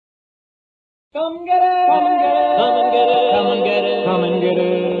Come get it! Come and get it! Come and get it! Come and get it! Come and get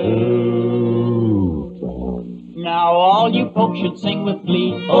it! Now all you folks should sing with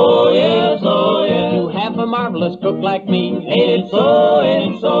glee. Oh yes, oh yes. You have a marvelous cook like me. Ain't it so,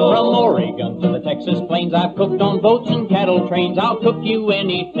 ain't it so? From Oregon to the Texas plains, I've cooked on boats and cattle trains. I'll cook you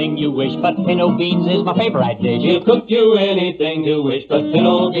anything you wish, but pinto beans is my favorite dish. He'll cook you anything you wish, but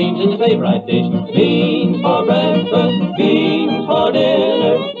pinto beans is his favorite dish. Beans for breakfast, beans for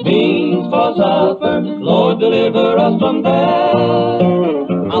dinner, beans for supper. Lord, deliver us from that.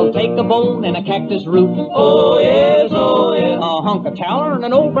 I'll take a bone and a cactus root. Oh yes, oh yes. A hunk of chowder and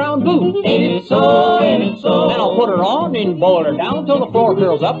an old brown boot. Ain't it so, ain't it so? Then I'll put her on and boil her down till the floor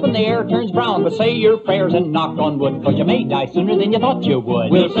curls up and the air turns brown. But say your prayers and knock on wood, 'cause you may die sooner than you thought you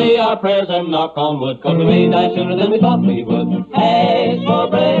would. We'll say our prayers and knock on wood, 'cause we may die sooner than we thought we would. Hash for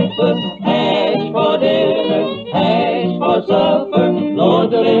breakfast, hash for dinner, hash for supper.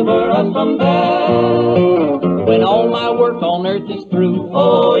 Lord, deliver us from that. When all my work on earth is through,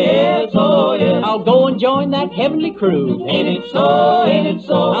 oh yes, oh yes. I'll go and join that heavenly crew. Ain't it so, ain't it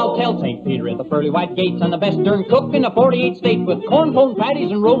so? I'll tell St. Peter at the pearly white gates I'm the best darn cook in the 48th state. With corn pone patties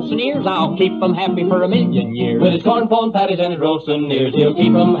and roasting ears, I'll keep them happy for a million years. With his corn pone patties and his roasting ears, he'll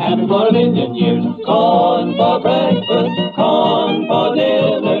keep them happy for a million years. Corn for breakfast, corn for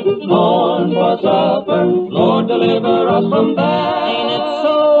dinner, corn for supper. Lord, deliver us from that. Ain't it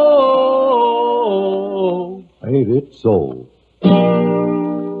so? Ain't it so?